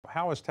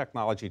how has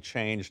technology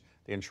changed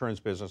the insurance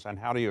business, and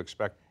how do you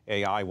expect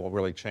AI will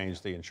really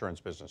change the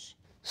insurance business?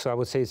 So I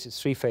would say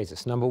it's three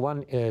phases. Number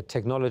one,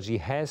 technology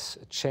has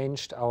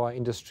changed our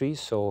industry.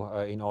 So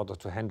in order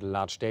to handle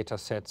large data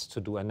sets, to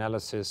do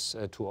analysis,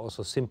 to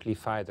also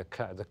simplify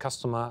the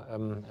customer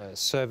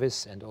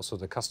service and also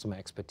the customer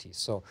expertise.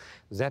 So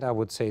that I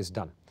would say is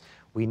done.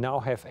 We now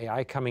have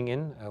AI coming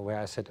in, where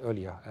I said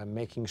earlier,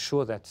 making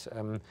sure that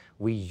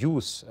we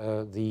use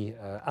the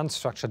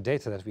unstructured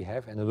data that we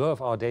have, and a lot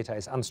of our data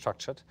is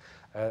unstructured,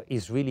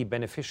 is really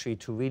beneficiary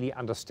to really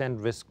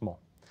understand risk more.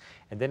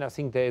 And then I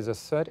think there is a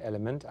third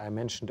element. I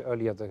mentioned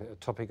earlier the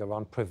topic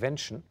around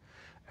prevention.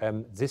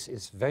 This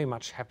is very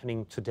much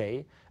happening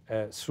today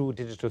through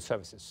digital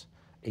services.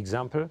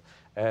 Example,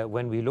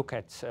 when we look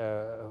at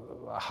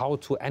how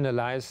to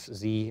analyze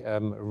the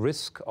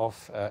risk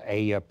of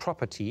a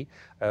property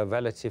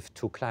relative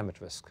to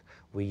climate risk.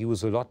 We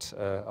use a lot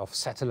of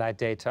satellite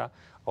data,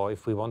 or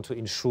if we want to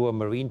insure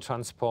marine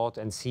transport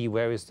and see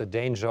where is the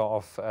danger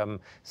of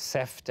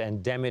theft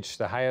and damage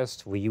the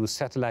highest, we use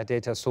satellite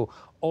data. So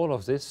all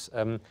of this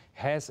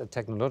has a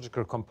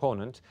technological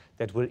component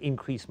that will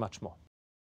increase much more.